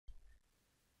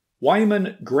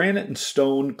Weiman Granite and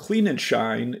Stone Clean and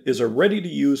Shine is a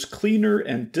ready-to-use cleaner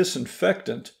and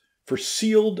disinfectant for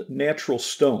sealed natural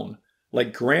stone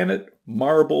like granite,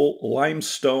 marble,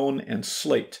 limestone, and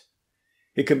slate.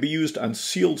 It can be used on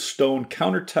sealed stone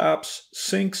countertops,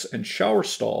 sinks, and shower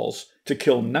stalls to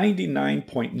kill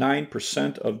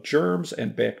 99.9% of germs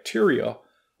and bacteria,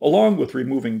 along with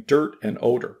removing dirt and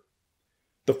odor.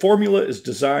 The formula is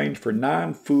designed for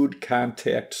non-food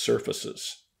contact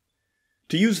surfaces.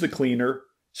 To use the cleaner,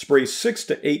 spray 6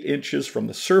 to 8 inches from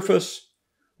the surface,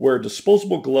 wear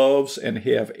disposable gloves, and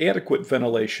have adequate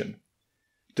ventilation.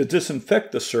 To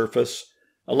disinfect the surface,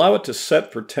 allow it to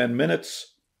set for 10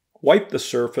 minutes, wipe the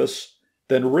surface,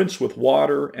 then rinse with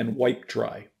water and wipe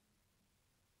dry.